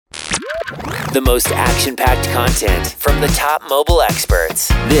The most action-packed content from the top mobile experts.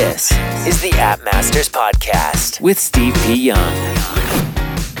 This is the App Masters Podcast with Steve P. Young.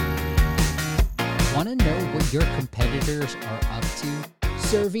 Want to know what your competitors are up to?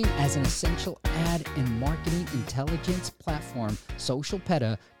 Serving as an essential ad and marketing intelligence platform,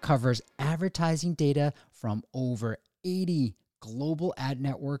 Socialpeda covers advertising data from over 80 global ad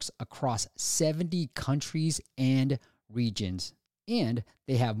networks across 70 countries and regions. And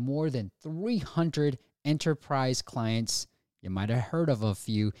they have more than 300 enterprise clients. You might have heard of a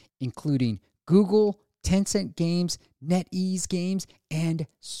few, including Google, Tencent Games, NetEase Games, and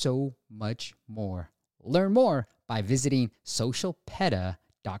so much more. Learn more by visiting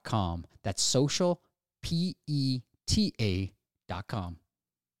socialpeda.com. That's socialpeta.com.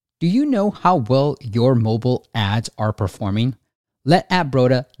 Do you know how well your mobile ads are performing? Let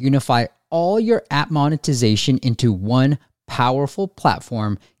AppBroda unify all your app monetization into one powerful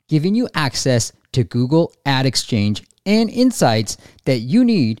platform, giving you access to Google Ad Exchange and insights that you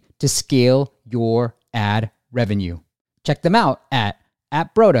need to scale your ad revenue. Check them out at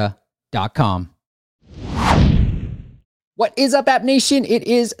appbroda.com. What is up, App Nation? It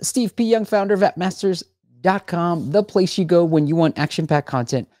is Steve P. Young, founder of appmasters.com, the place you go when you want action-packed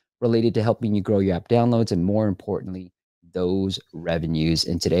content related to helping you grow your app downloads and, more importantly, those revenues.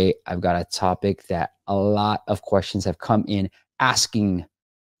 And today I've got a topic that a lot of questions have come in asking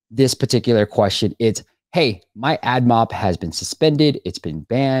this particular question. It's, hey, my ad mob has been suspended. It's been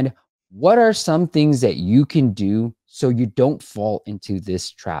banned. What are some things that you can do so you don't fall into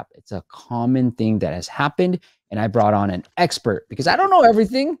this trap? It's a common thing that has happened. And I brought on an expert because I don't know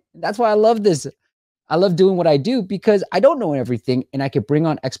everything. That's why I love this. I love doing what I do because I don't know everything, and I could bring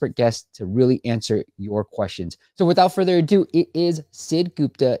on expert guests to really answer your questions. So without further ado, it is Sid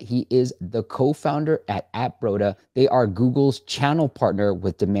Gupta. He is the co-founder at AppBroda. They are Google's channel partner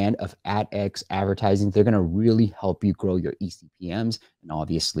with Demand of AdX Advertising. They're going to really help you grow your eCPMs and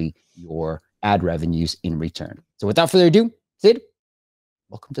obviously your ad revenues in return. So without further ado, Sid,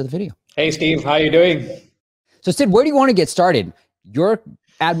 welcome to the video. Hey, Steve, how are you doing? So Sid, where do you want to get started? Your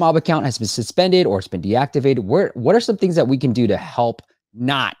AdMob account has been suspended or it's been deactivated. What are some things that we can do to help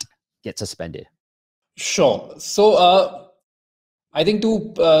not get suspended? Sure. So I think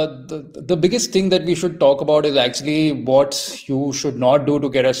the biggest thing that we should talk about is actually what you should not do to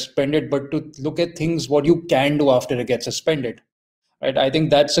get suspended, but to look at things what you can do after it gets suspended. Right? I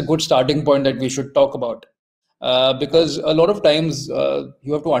think that's a good starting point that we should talk about because a lot of times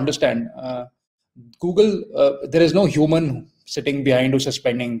you have to understand Google, there is no human sitting behind who's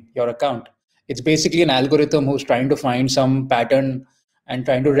suspending your account. It's basically an algorithm who's trying to find some pattern and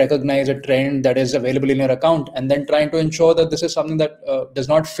trying to recognize a trend that is available in your account and then trying to ensure that this is something that does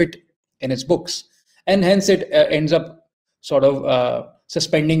not fit in its books. And hence it ends up sort of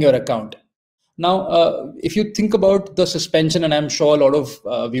suspending your account. Now, if you think about the suspension, and I'm sure a lot of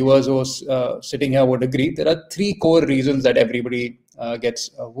viewers who are sitting here would agree, there are three core reasons that everybody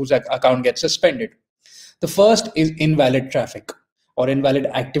whose account gets suspended. The first is invalid traffic or invalid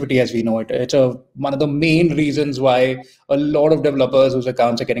activity as we know it. It's one of the main reasons why a lot of developers whose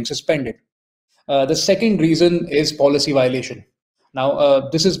accounts are getting suspended. The second reason is policy violation. Now,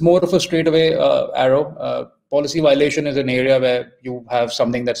 this is more of a straightaway arrow. Policy violation is an area where you have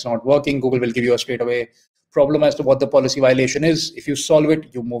something that's not working. Google will give you a straightaway problem as to what the policy violation is. If you solve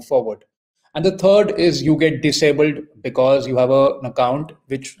it, you move forward. And the third is you get disabled because you have an account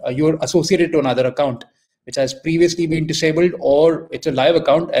which you're associated to another account which has previously been disabled, or it's a live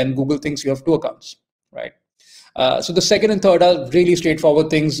account and Google thinks you have two accounts, right? So the second and third are really straightforward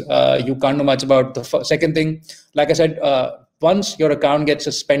things. You can't know much about the second thing. Like I said, once your account gets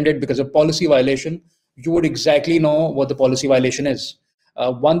suspended because of policy violation, you would exactly know what the policy violation is.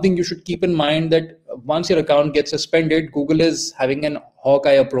 One thing you should keep in mind that once your account gets suspended, Google is having an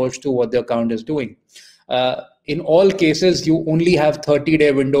hawk-eye approach to what the account is doing. In all cases, you only have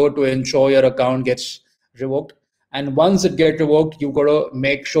 30-day window to ensure your account gets revoked. And once it gets revoked, you've got to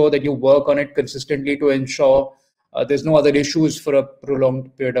make sure that you work on it consistently to ensure there's no other issues for a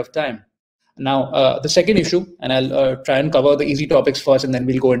prolonged period of time. Now, the second issue, and I'll try and cover the easy topics first, and then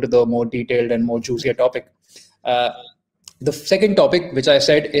we'll go into the more detailed and more juicier topic. The second topic, which I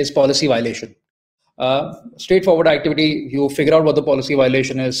said, is policy violation. Straightforward activity, you figure out what the policy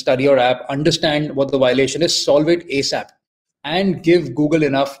violation is, study your app, understand what the violation is, solve it ASAP, and give Google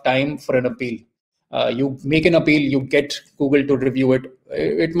enough time for an appeal. You make an appeal, you get Google to review it.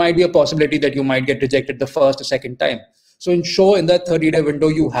 It might be a possibility that you might get rejected the first or second time. So ensure in that 30-day window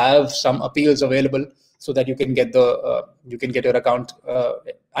you have some appeals available so that you can get your account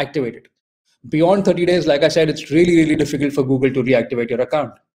activated. Beyond 30 days, like I said, it's really, really difficult for Google to reactivate your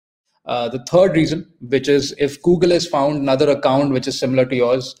account. The third reason, which is if Google has found another account which is similar to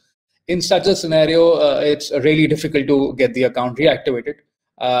yours, in such a scenario, it's really difficult to get the account reactivated.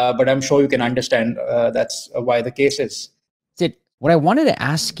 But I'm sure you can understand that's why the case is. Sid, what I wanted to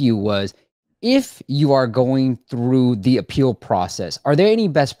ask you was, if you are going through the appeal process, are there any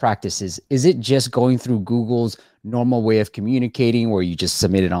best practices? Is it just going through Google's normal way of communicating where you just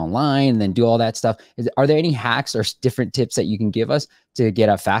submit it online and then do all that stuff? Are there any hacks or different tips that you can give us to get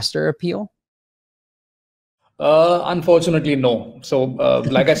a faster appeal? Unfortunately, no. So,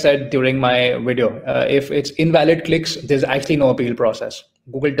 like I said during my video, if it's invalid clicks, there's actually no appeal process.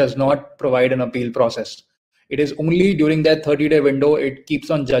 Google does not provide an appeal process. It is only during that 30-day window, it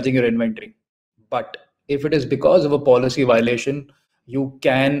keeps on judging your inventory. But if it is because of a policy violation, you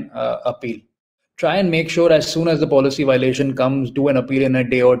can appeal. Try and make sure as soon as the policy violation comes, do an appeal in a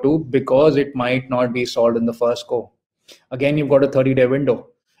day or two, because it might not be solved in the first go. Again, you've got a 30-day window.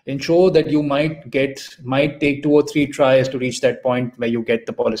 Ensure that you might take 2 or 3 tries to reach that point where you get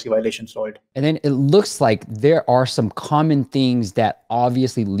the policy violation solved. And then it looks like there are some common things that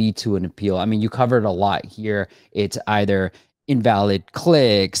obviously lead to an appeal. I mean, you covered a lot here. It's either invalid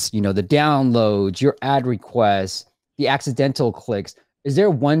clicks, the downloads, your ad requests, the accidental clicks. Is there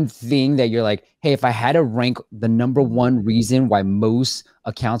one thing that you're like, hey, if I had to rank the number one reason why most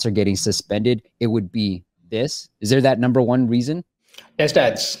accounts are getting suspended, it would be this? Is there that number one reason? Test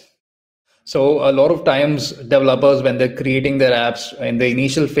ads. So a lot of times developers, when they're creating their apps in the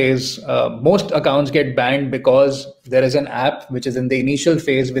initial phase, most accounts get banned because there is an app which is in the initial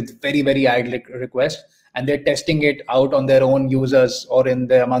phase with very, very ad requests, and they're testing it out on their own users or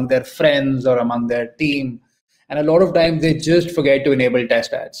among their friends or among their team. And a lot of times they just forget to enable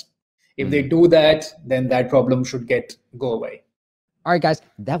test ads. If they do that, then that problem should go away. All right, guys,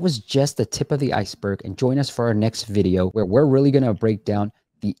 that was just the tip of the iceberg. And join us for our next video where we're really going to break down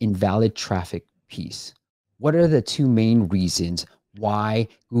the invalid traffic piece. What are the 2 main reasons why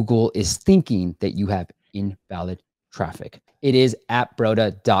Google is thinking that you have invalid traffic? It is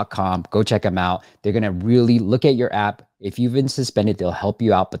appbroda.com. Go check them out. They're going to really look at your app. If you've been suspended, they'll help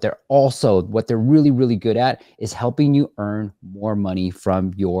you out. But what they're really, really good at is helping you earn more money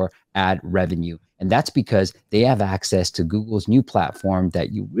from your ad revenue. And that's because they have access to Google's new platform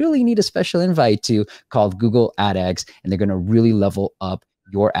that you really need a special invite to, called Google AdX. And they're going to really level up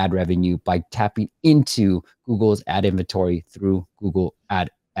your ad revenue by tapping into Google's ad inventory through Google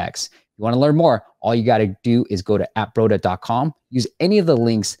AdX. You want to learn more, all you got to do is go to appbroda.com. Use any of the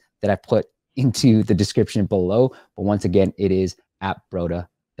links that I put into the description below. But once again, it is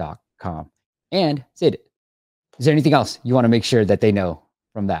appbroda.com. And Sid, is there anything else you want to make sure that they know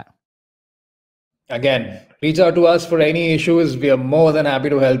from that? Again, reach out to us for any issues. We are more than happy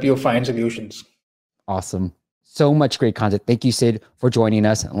to help you find solutions. Awesome. So much great content. Thank you, Sid, for joining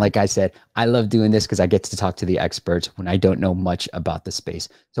us. And like I said, I love doing this because I get to talk to the experts when I don't know much about the space.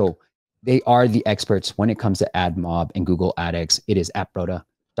 So they are the experts when it comes to AdMob and Google AdX. It is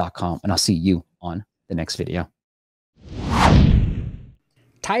appbroda.com. And I'll see you on the next video.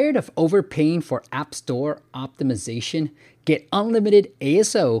 Tired of overpaying for App Store optimization? Get unlimited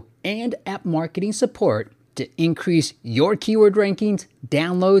ASO and app marketing support to increase your keyword rankings,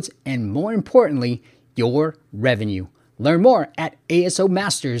 downloads, and more importantly, your revenue. Learn more at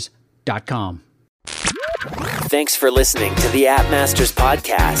asomasters.com. Thanks for listening to the App Masters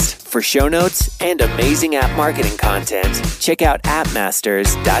podcast. For show notes and amazing app marketing content, check out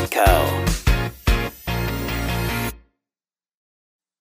appmasters.co.